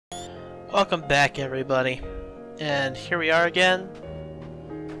Welcome back, everybody, and here we are again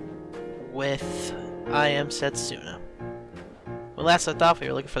with I am Setsuna. Well, last I thought we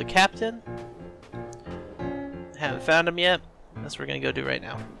were looking for the captain. Haven't found him yet. That's what we're gonna go do right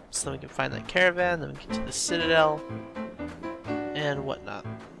now. So then we can find that caravan, then we can get to the citadel and whatnot.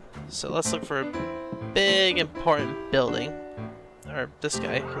 So let's look for a big important building, or this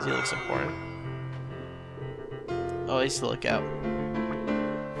guy because he looks important. Oh, he's the lookout.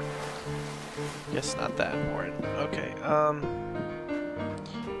 Guess not that important. Okay,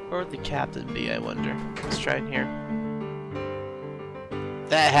 where would the captain be, I wonder? Let's try in here.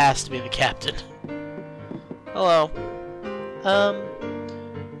 That has to be the captain. Hello.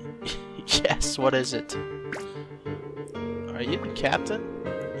 Yes, what is it? Are you the captain?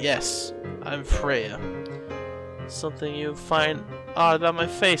 Yes, I'm Freya. Something you find odd about my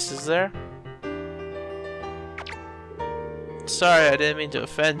face, is there? Sorry, I didn't mean to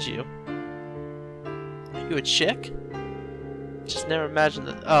offend you. You a chick? Just never imagined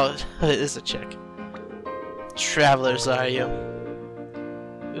that. Oh, it is a chick. Travelers, are you?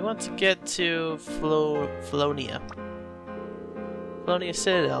 We want to get to Flonia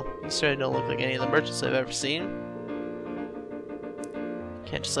Citadel. You certainly don't look like any of the merchants I've ever seen.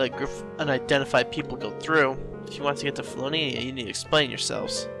 Can't just let a group of unidentified people go through. If you want to get to Flonia, you need to explain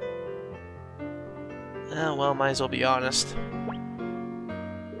yourselves. Well, might as well be honest.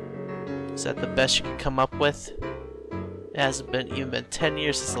 Is that the best you can come up with? It hasn't even been 10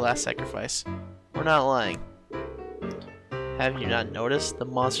 years since the last sacrifice. We're not lying. Have you not noticed? The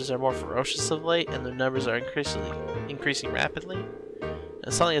monsters are more ferocious of late, and their numbers are increasing rapidly.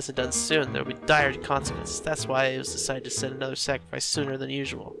 And something isn't done soon, there will be dire consequences. That's why it was decided to send another sacrifice sooner than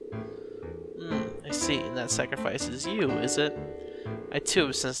usual. I see. And that sacrifice is you, is it? I too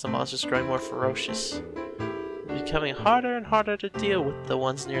have sensed the monsters growing more ferocious. It's becoming harder and harder to deal with the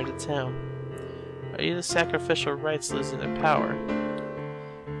ones near the town. Are you the sacrificial rites losing their power?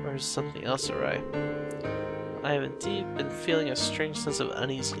 Or is something else awry? I have indeed been feeling a strange sense of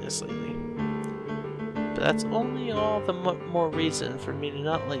uneasiness lately. But that's only all the more reason for me to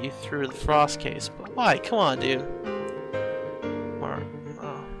not let you through the Frost case. But why? Come on, dude.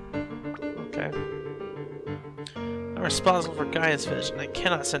 Okay. I'm responsible for Gaia's village, and I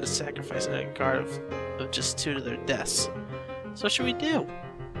cannot send a sacrifice and a guard of just 2 to their deaths. So what should we do?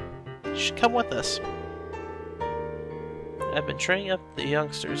 You should come with us. I've been training up the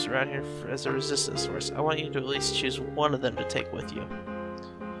youngsters around here as a resistance force. I want you to at least choose one of them to take with you.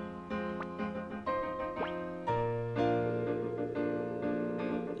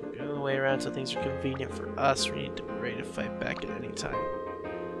 Go the way around so things are convenient for us. We need to be ready to fight back at any time.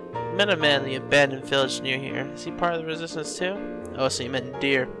 Met a man in the abandoned village near here. Is he part of the resistance too? Oh, so you meant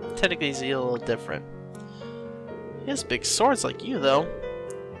deer. Technically he's a little different. He has big swords like you, though.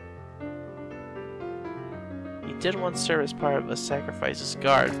 He did once serve as part of a sacrifice's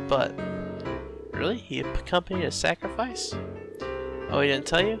guard, but... Really? He accompanied a sacrifice? Oh, he didn't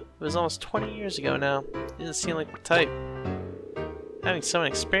tell you? It was almost 20 years ago now. He didn't seem like the type. Having someone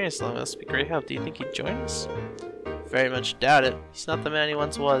experienced along must be great help. Do you think he'd join us? Very much doubt it. He's not the man he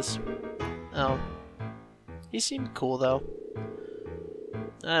once was. Oh. He seemed cool, though.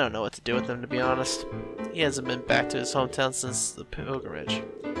 I don't know what to do with him, to be honest. He hasn't been back to his hometown since the pilgrimage.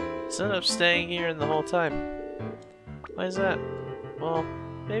 He's ended up staying here in the whole time. Why is that? Well,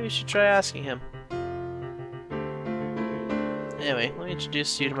 maybe you should try asking him. Anyway, let me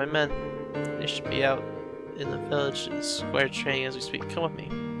introduce you to my men. They should be out in the village in the square training as we speak. Come with me.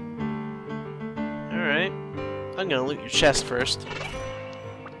 Alright. I'm gonna loot your chest first.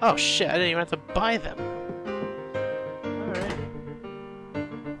 Oh shit, I didn't even have to buy them. Alright.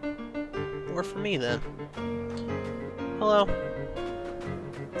 More for me then. Hello.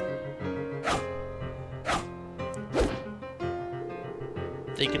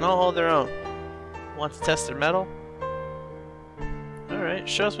 They can all hold their own. Want to test their metal? Alright,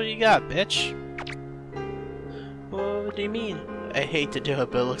 show us what you got, bitch. What do you mean? I hate to do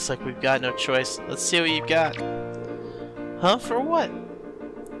it, but it looks like we've got no choice. Let's see what you've got. Huh? For what?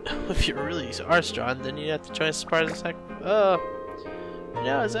 If you really are strong, then you'd have to join us as part of the sacrifice. You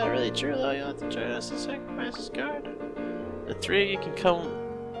know, is that really true though? You'll have to join us as sacrifice's guard. The 3 of you can come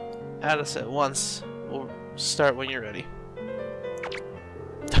at us at once. We'll start when you're ready.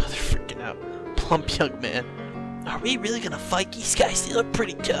 Oh, they're freaking out. Plump young man. Are we really gonna fight these guys? They look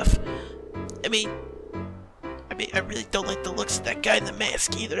pretty tough. I mean, I really don't like the looks of that guy in the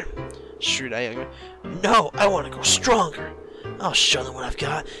mask either. Shrewd-eyed young man. No, I want to go stronger. I'll show them what I've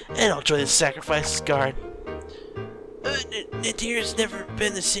got, and I'll join the sacrifice's guard. Nadir's never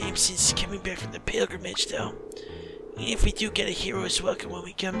been the same since coming back from the pilgrimage, though. if we do get a hero's welcome when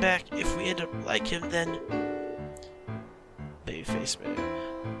we come back, if we end up like him, then... Babyface man.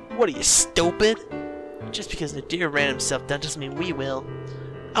 What are you, stupid? Just because Nadir ran himself down doesn't mean we will.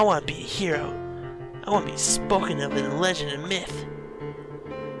 I want to be a hero. I want to be spoken of in legend and myth.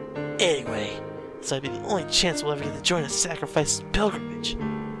 Anyway, this might be the only chance we'll ever get to join a sacrifice pilgrimage.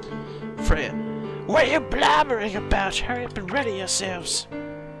 Freya, what are you blabbering about? Hurry up and ready yourselves.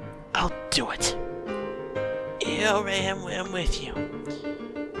 I'll do it. Yo, Ram, I'm with you.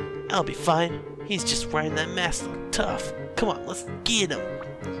 I'll be fine. He's just wearing that mask to look tough. Come on, let's get him.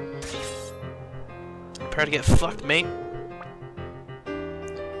 Prepare to get fucked, mate.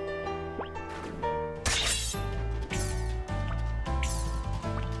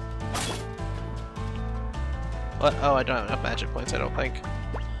 What? Oh, I don't have enough magic points, I don't think.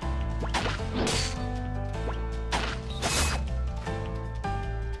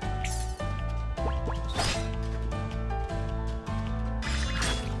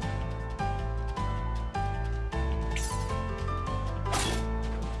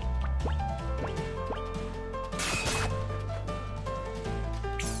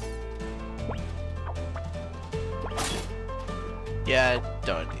 Yeah, I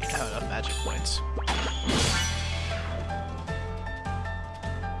don't have enough magic points.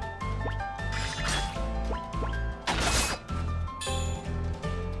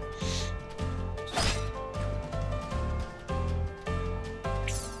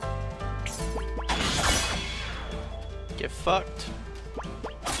 Get fucked.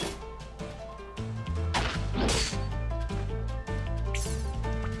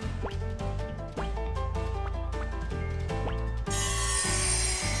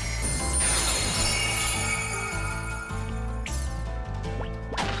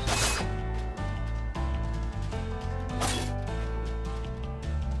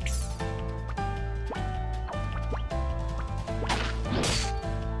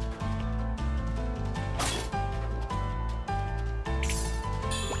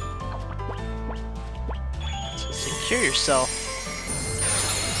 Secure yourself.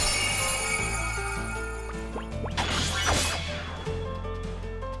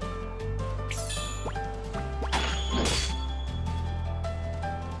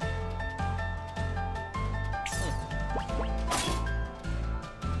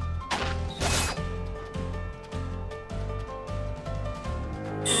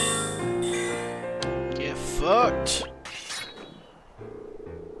 Get fucked.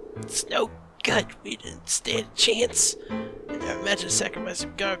 It's no good. We didn't stand a chance. I never imagined a sacrifice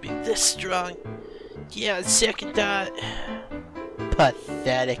of God would be this strong. Yeah, on second thought.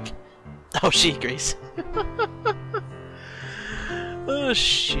 Pathetic. Oh, she agrees. Oh,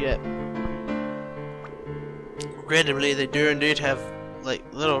 shit. Randomly, they do indeed have, like,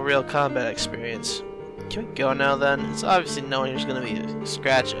 little real combat experience. Can we go now, then? It's obviously no one who's gonna be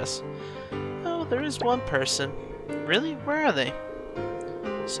scratch us. Oh, there is one person. Really? Where are they?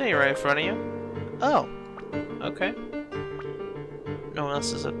 Sitting right in front of you. Oh. Okay. No one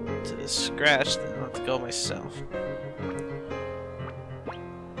else is up to the scratch, then I'll have to go myself.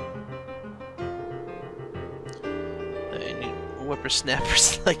 I need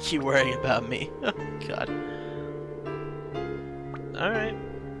whippersnappers like you worrying about me. Oh, God. Alright.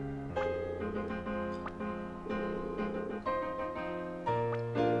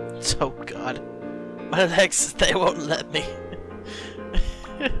 Oh, God. Why the heck they won't let me?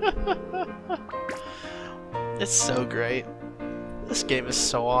 It's so great. This game is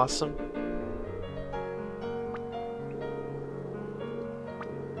so awesome.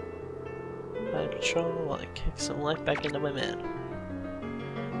 Mind control while I kick some life back into my man.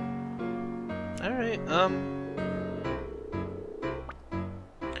 Alright,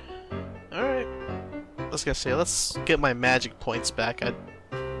 alright. I was gonna say, let's get my magic points back. I'd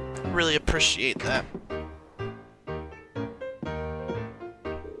really appreciate that.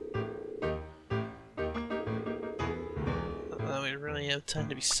 Have time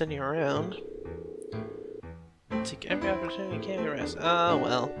to be sitting around. Take every opportunity you can to rest. Oh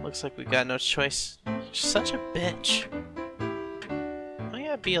well, looks like we got no choice. You're such a bitch. Why you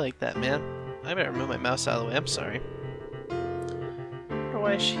gotta be like that, man? I better move my mouse out of the way, I'm sorry. I wonder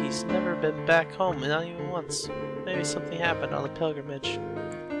why she's never been back home, not even once. Maybe something happened on the pilgrimage.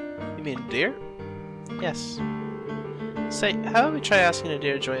 You mean Deer? Yes. Say, how about we try asking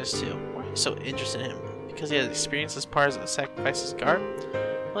Deer to join us too? Why are you so interested in him? Because he has experience as part of the sacrifice's guard?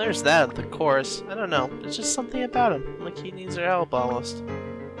 Well, there's that at the chorus. I don't know. There's just something about him. Like he needs our help almost.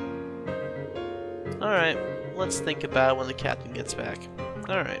 Alright. Let's think about it when the captain gets back.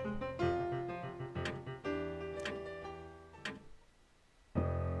 Alright.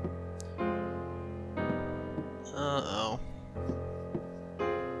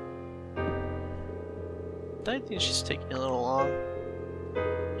 I think she's taking a little long.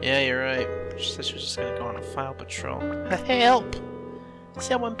 Yeah, you're right. She said she was just gonna go on a file patrol. Help!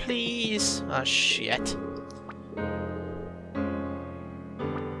 Someone please! Oh shit.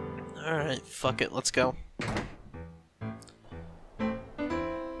 Alright, fuck it, let's go.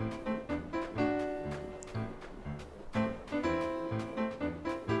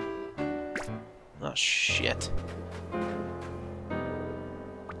 Oh shit.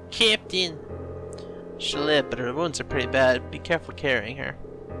 Captain! She'll live, but her wounds are pretty bad. Be careful carrying her.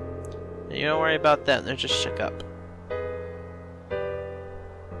 And you don't worry about them, they're just shook up.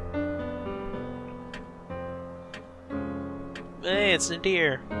 Hey, it's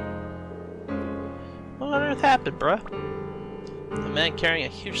Nadir. What on earth happened, bruh? A man carrying a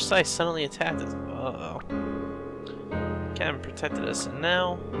huge scythe suddenly attacked us. Uh-oh. Captain protected us, and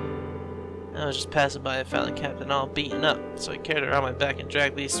now... I was just passing by and found the captain all beaten up, so I carried her on my back and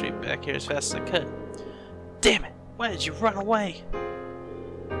dragged these three back here as fast as I could. Damn it! Why did you run away?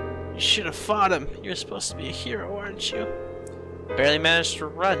 You should have fought him. You were supposed to be a hero, aren't you? Barely managed to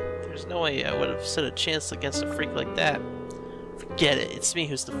run. There's no way I would have stood a chance against a freak like that. Forget it. It's me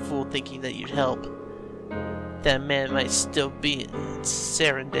who's the fool thinking that you'd help. That man might still be in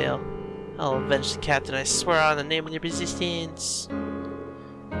Serendale. I'll avenge the captain, I swear on the name of the resistance.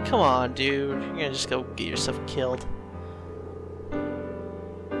 Come on, dude. You're gonna just go get yourself killed.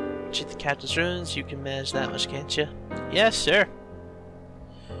 Check the captain's runes. You can manage that much, can't you? Yes, sir.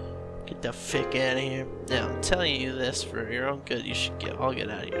 Get the frick out of here. Now, I'm telling you this for your own good. You should all get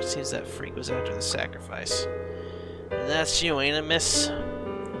out of here. It seems that freak was after the sacrifice. And that's you, ain't it, miss?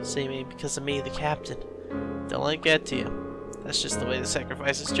 Say me because of me, the captain. Don't let it get to you. That's just the way the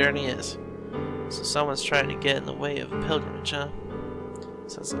sacrifice's journey is. So someone's trying to get in the way of a pilgrimage, huh?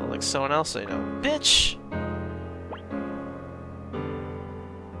 Sounds a little like someone else I know. Bitch!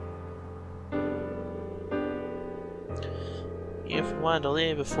 If we wanted to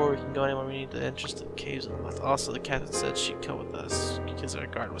leave before we can go anywhere, we need to enter the caves of the mouth. Also, the captain said she'd come with us because our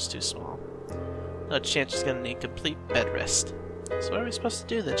guard was too small. No chance she's gonna need complete bed rest. So what are we supposed to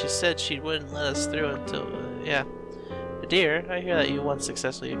do then? She said she wouldn't let us through until, yeah. Dear, I hear that you once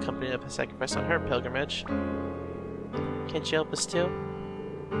successfully accompanied a sacrifice on her pilgrimage. Can't you help us too?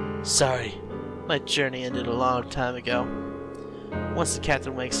 Sorry, my journey ended a long time ago. Once the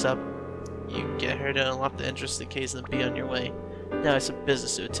captain wakes up, you get her to unlock the entrance to the caves and be on your way. Now I have some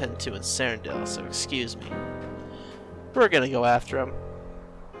business to attend to in Serendale, so excuse me. We're gonna go after him.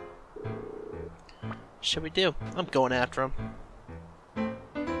 Should we do? I'm going after him.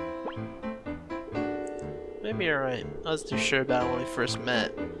 Maybe you're right. I was too sure about him when we first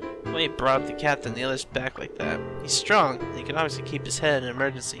met. When he brought up the captain and the others back like that. He's strong, and he can obviously keep his head in an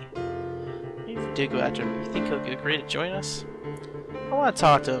emergency. Maybe if we do go after him, you think he'll agree to join us? I want to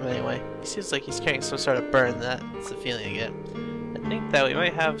talk to him anyway. He seems like he's carrying some sort of burden, that's the feeling I get. I think that we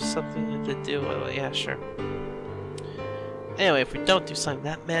might have something to do with it. Yeah, sure. Anyway, if we don't do something,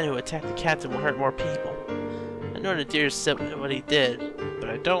 that man who attacked the captain will hurt more people. I know Nadir said what he did, but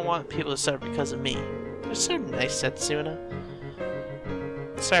I don't want people to suffer because of me. You're so nice, Setsuna.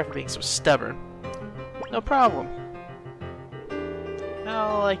 Sorry for being so stubborn. No problem.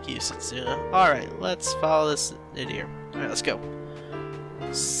 I like you, Setsuna. Alright, let's follow this Nadir. Alright, let's go.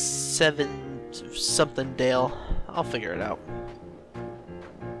 7 something Dale. I'll figure it out.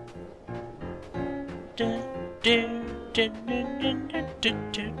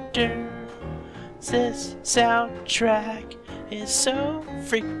 This soundtrack is so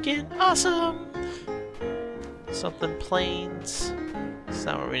freaking awesome. Something plains. It's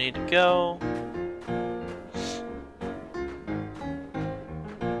not where we need to go.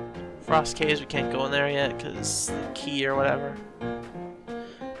 Frost Caves, we can't go in there yet because the key or whatever.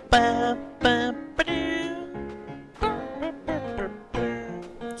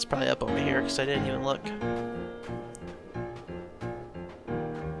 It's probably up over here because I didn't even look.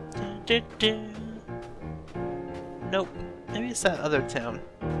 Nope. Maybe it's that other town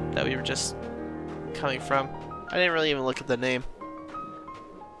that we were just coming from. I didn't really even look at the name.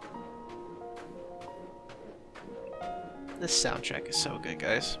 This soundtrack is so good,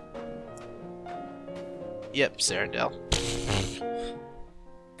 guys. Yep, Serendale.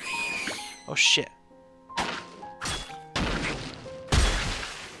 Oh shit.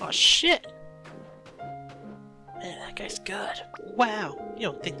 Oh shit! Man, that guy's good. Wow! You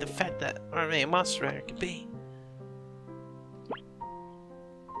don't think the fact that RMA Monster Rider could be.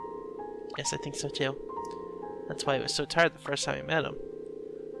 Yes, I think so too. That's why he was so tired the first time we met him.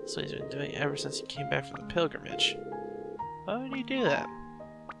 That's what he's been doing ever since he came back from the pilgrimage. Why would he do that?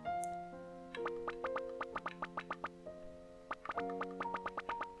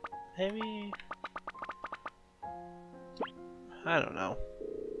 Maybe... I don't know.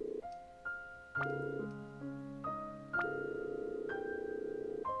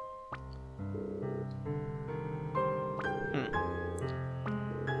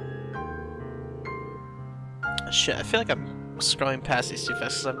 Shit, I feel like I'm scrolling past these too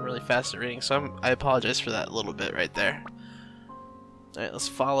fast because I'm really fast at reading, so I apologize for that little bit right there. Alright, let's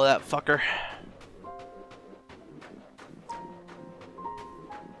follow that fucker.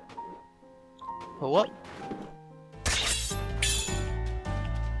 What?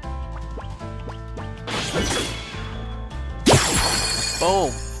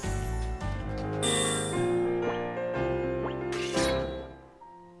 Boom!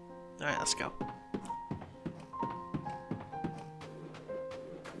 Alright, let's go.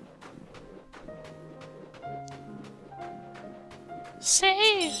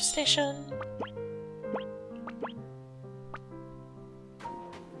 Save station!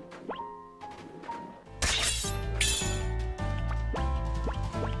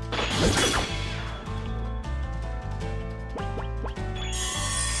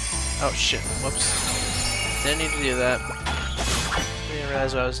 Oh shit, whoops. Didn't need to do that. Didn't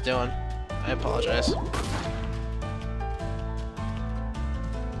realize what I was doing. I apologize.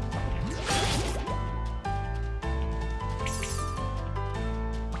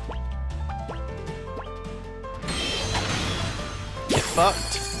 Get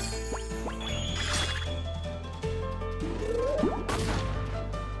fucked.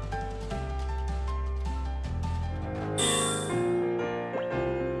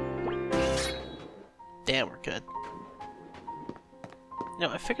 Damn, we're good. You know,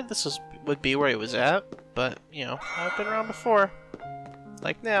 I figured this would be where he was at, but, you know, I've been around before.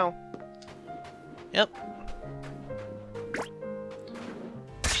 Like now. Yep.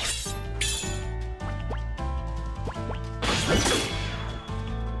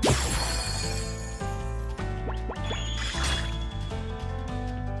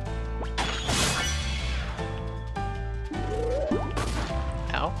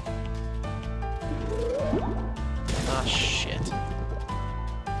 Ow. Ah, shit.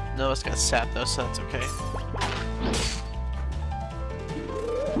 No, it's got sap though, so that's okay.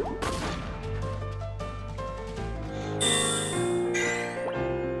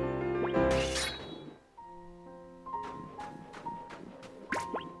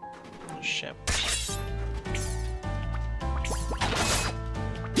 Oh, shit.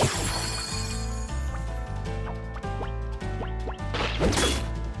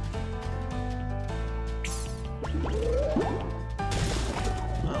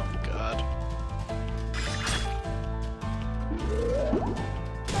 Oh, God.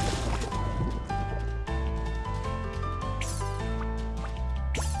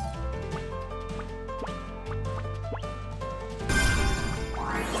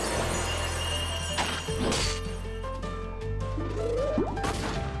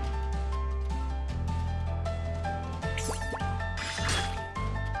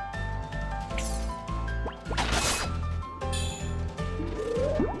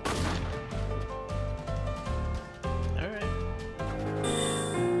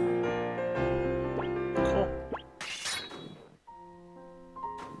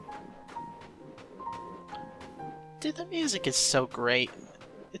 Dude, the music is so great.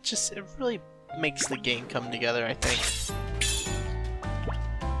 It really makes the game come together, I think.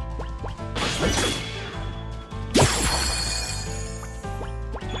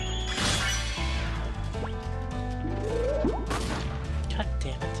 God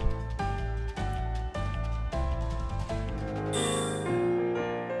damn it.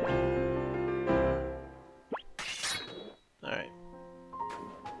 Alright.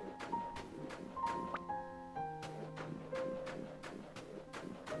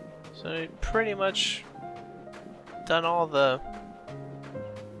 So we've pretty much done all the...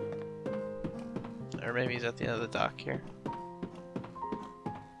 Or maybe he's at the end of the dock here.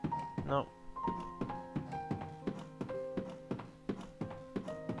 Nope.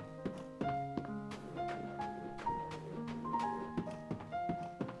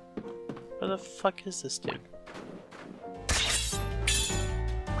 Where the fuck is this dude?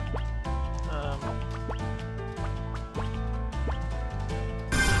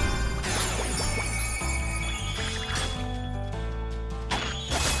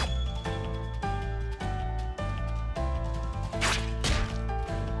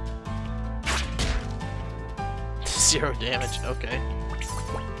 Zero damage, okay.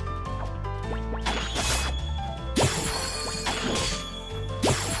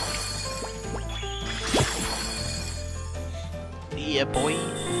 Yeah, boy.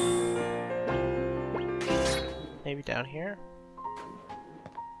 Maybe down here?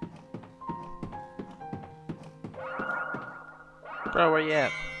 Bro, where you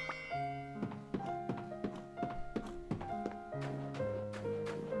at?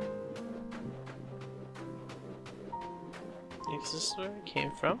 This is where it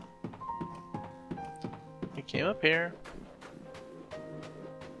came from. It came up here.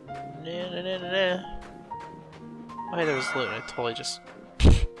 Oh, hey, there was loot. I totally just...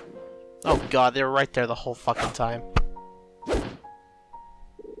 Oh god, they were right there the whole fucking time.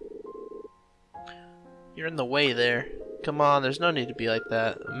 You're in the way there. Come on, there's no need to be like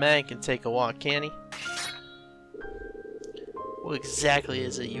that. A man can take a walk, can't he? What exactly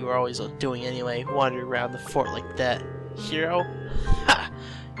is it you were always doing anyway, wandering around the fort like that? Hero? Ha!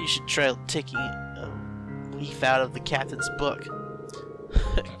 You should try taking a leaf out of the captain's book.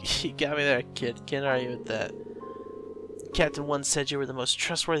 You got me there, kid. Can't argue with that. The captain once said you were the most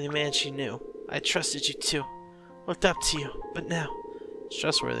trustworthy man she knew. I trusted you too. Looked up to you. But now... It's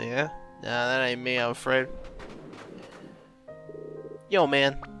trustworthy, huh? Nah, that ain't me, I'm afraid. Yo,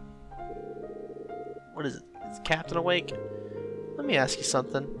 man. What is it? Is the captain awake? Let me ask you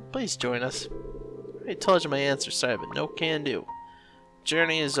something. Please join us. I already told you my answer, sorry, but no can do.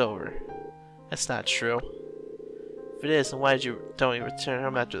 Journey is over. That's not true. If it is, then why don't you return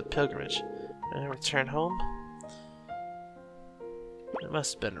home after the pilgrimage? Did I return home? There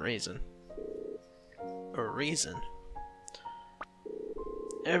must have been a reason. A reason?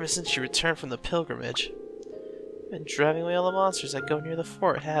 Ever since you returned from the pilgrimage, you've been driving away all the monsters that go near the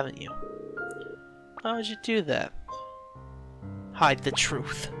fort, haven't you? How would you do that? Hide the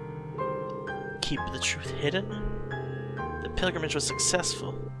truth. Keep the truth hidden? The pilgrimage was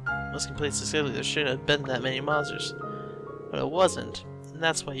successful. It was completely successful. There shouldn't have been that many monsters. But it wasn't, and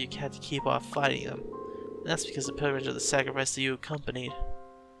that's why you had to keep off fighting them. And that's because the pilgrimage of the sacrifice that you accompanied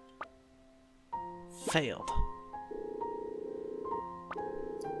failed.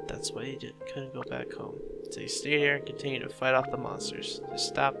 That's why you couldn't go back home. So you stayed here and continued to fight off the monsters. To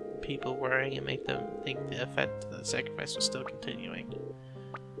stop people worrying and make them think the effect of the sacrifice was still continuing.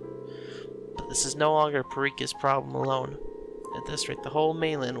 But this is no longer Parika's problem alone. At this rate, the whole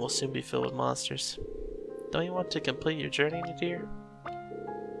mainland will soon be filled with monsters. Don't you want to complete your journey, dear?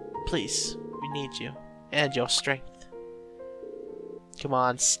 Please, we need you. And your strength. Come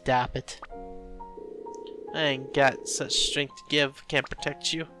on, stop it. I ain't got such strength to give, can't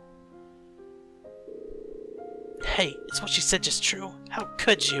protect you. Hey, is what she said just true? How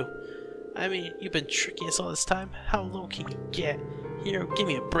could you? I mean, you've been tricking us all this time. How low can you get? Here, give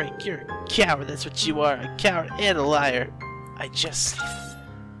me a break. You're a coward, that's what you are. A coward and a liar. I just...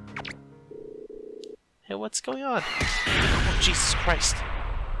 Hey, what's going on? Oh, Jesus Christ.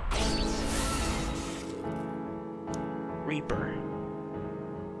 Reaper.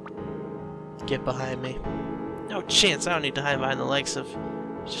 Get behind me. No chance, I don't need to hide behind the likes of...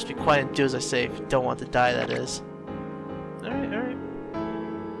 Just be quiet and do as I say if you don't want to die, that is. Alright, alright.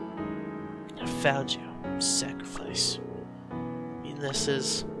 I found you. Sacrifice. I mean, this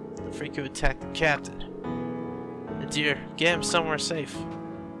is the freak who attacked the captain. Dear, get him somewhere safe.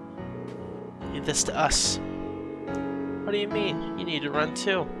 Leave this to us. What do you mean? You need to run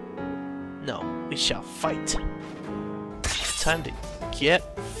too. No, we shall fight. Time to get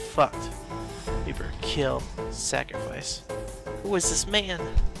fucked. Reaper, kill, sacrifice. Who is this man?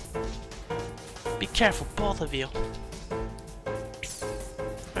 Be careful, both of you.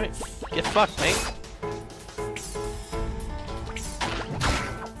 Alright, get fucked, mate.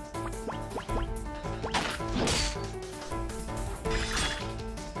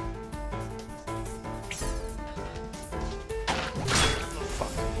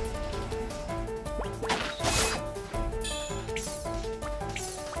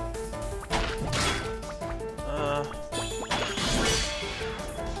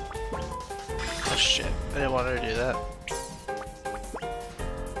 Oh shit, I didn't want her to do that.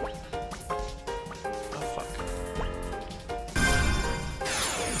 Oh fuck.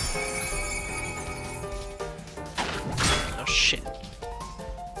 Oh shit.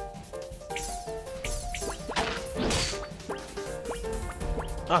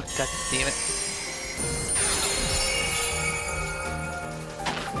 Oh god damn it.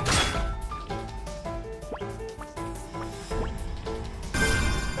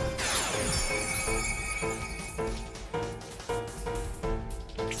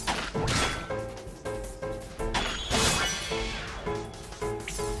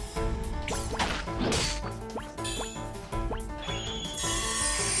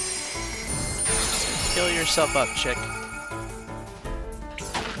 Heal yourself up, chick.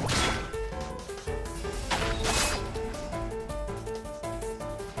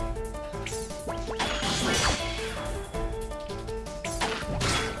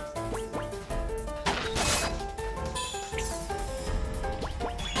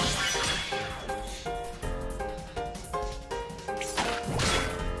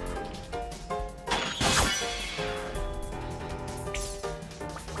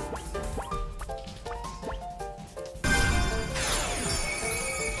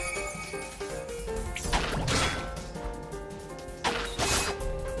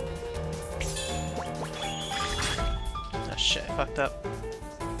 fucked up.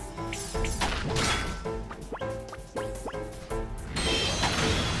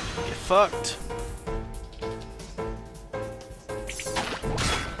 Get fucked.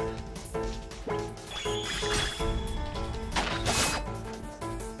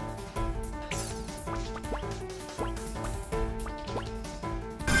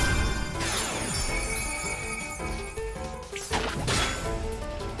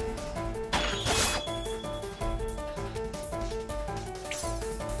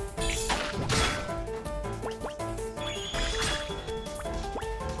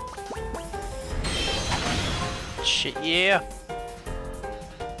 Shit, yeah.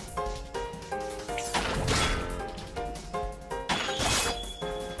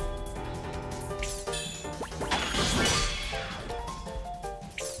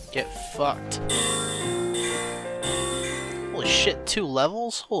 Get fucked. Holy shit, 2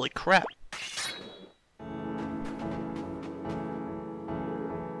 levels? Holy crap.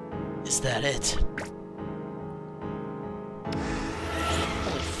 Is that it?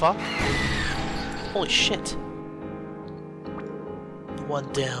 Holy fuck. Holy shit.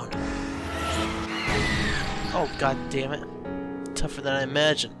 1 down. Oh god damn it. Tougher than I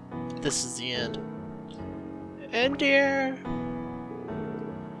imagined. This is the end. End here.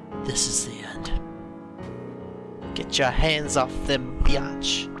 This is the end. Get your hands off them,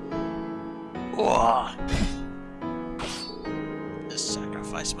 biatch. Oh. This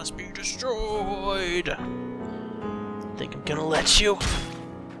sacrifice must be destroyed. Think I'm gonna let you?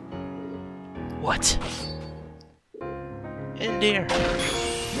 What? End here.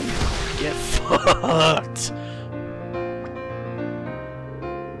 Get fucked.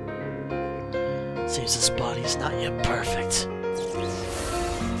 Seems this body's not yet perfect.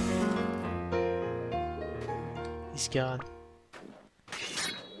 He's gone.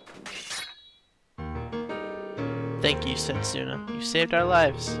 Thank you, Setsuna. You saved our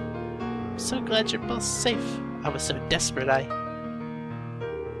lives. I'm so glad you're both safe. I was so desperate, You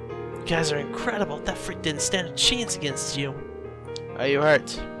guys are incredible. That freak didn't stand a chance against you. Are you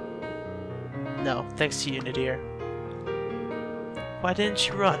hurt? No, thanks to you, Nadir. Why didn't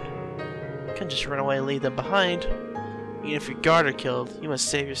you run? You couldn't just run away and leave them behind. Even if your guard are killed, you must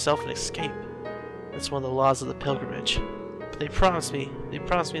save yourself and escape. That's one of the laws of the pilgrimage. But they promised me they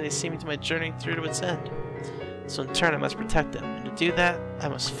see me to my journey through to its end. So in turn I must protect them, and to do that, I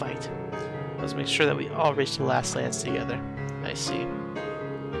must fight. I must make sure that we all reach the last lands together. I see.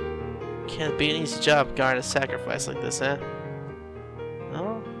 Can't be an easy job guarding a sacrifice like this, eh?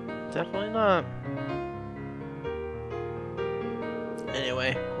 No, definitely not.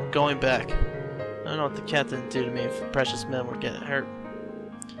 Anyway, we're going back. I don't know what the captain did do to me if the precious men were getting hurt.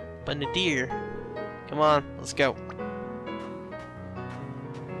 But Nadir, come on, let's go.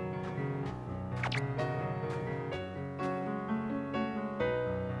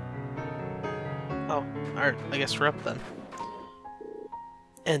 Oh, alright, I guess we're up then.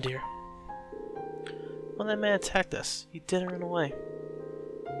 And here. When that man attacked us, you didn't run away.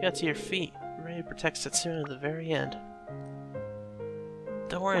 You got to your feet, ready to protect Setsuna to the very end.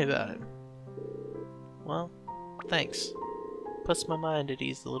 Don't worry about it. Well, thanks. Puts my mind at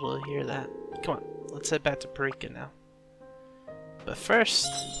ease a little to hear that. Come on, let's head back to Parika now. But first,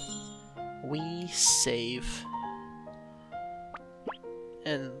 we save.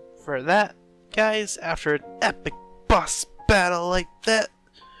 And for that, guys, after an epic boss battle like that,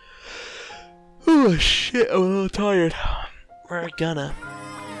 oh shit, I'm a little tired. We're gonna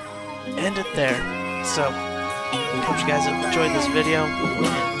end it there. So, hope you guys have enjoyed this video,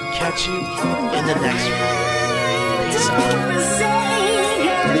 and catch you in the next one. Peace out.